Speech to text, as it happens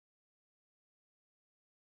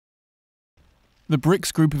The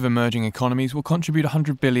BRICS group of emerging economies will contribute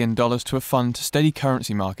 $100 billion to a fund to steady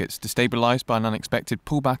currency markets destabilised by an unexpected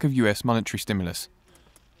pullback of US monetary stimulus.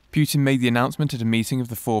 Putin made the announcement at a meeting of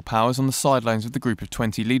the four powers on the sidelines of the Group of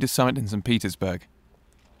 20 Leaders Summit in St. Petersburg.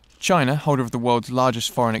 China, holder of the world's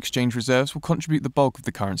largest foreign exchange reserves, will contribute the bulk of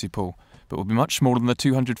the currency pool, but will be much smaller than the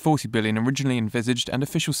 $240 billion originally envisaged, and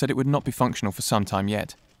officials said it would not be functional for some time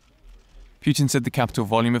yet. Putin said the capital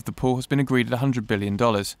volume of the pool has been agreed at $100 billion.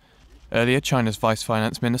 Earlier, China's Vice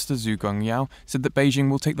Finance Minister Zhu Guangyao said that Beijing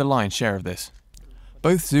will take the lion's share of this.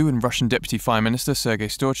 Both Zhu and Russian Deputy Foreign Minister Sergei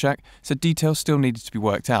Storchak said details still needed to be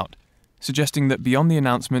worked out, suggesting that beyond the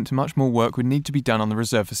announcement, much more work would need to be done on the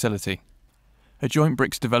reserve facility. A joint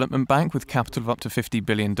BRICS development bank with capital of up to $50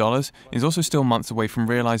 billion is also still months away from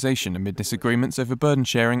realisation amid disagreements over burden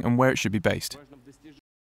sharing and where it should be based.